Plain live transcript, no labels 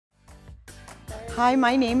Hi,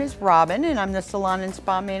 my name is Robin and I'm the Salon and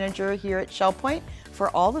Spa Manager here at Shell Point for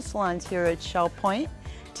all the salons here at Shell Point.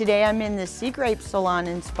 Today I'm in the Sea Grape Salon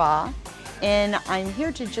and Spa and I'm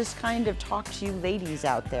here to just kind of talk to you ladies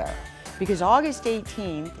out there because August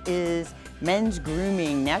 18th is Men's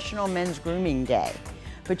Grooming, National Men's Grooming Day.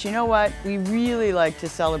 But you know what? We really like to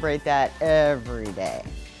celebrate that every day.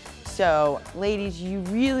 So ladies, you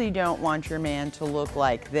really don't want your man to look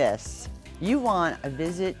like this. You want a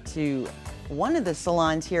visit to one of the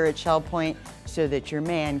salons here at Shell Point so that your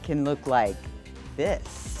man can look like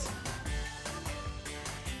this.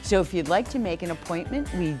 So if you'd like to make an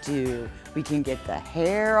appointment, we do. We can get the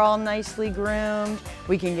hair all nicely groomed.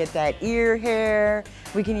 We can get that ear hair.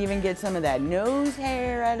 We can even get some of that nose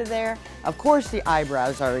hair out of there. Of course, the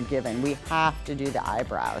eyebrows are a given. We have to do the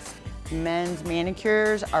eyebrows. Men's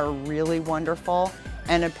manicures are really wonderful,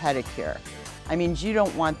 and a pedicure. I mean, you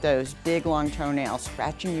don't want those big long toenails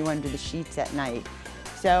scratching you under the sheets at night.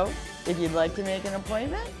 So if you'd like to make an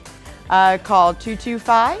appointment, call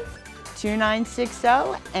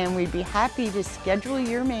 225-2960 and we'd be happy to schedule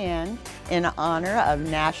your man in honor of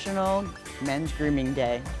National Men's Grooming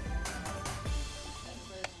Day.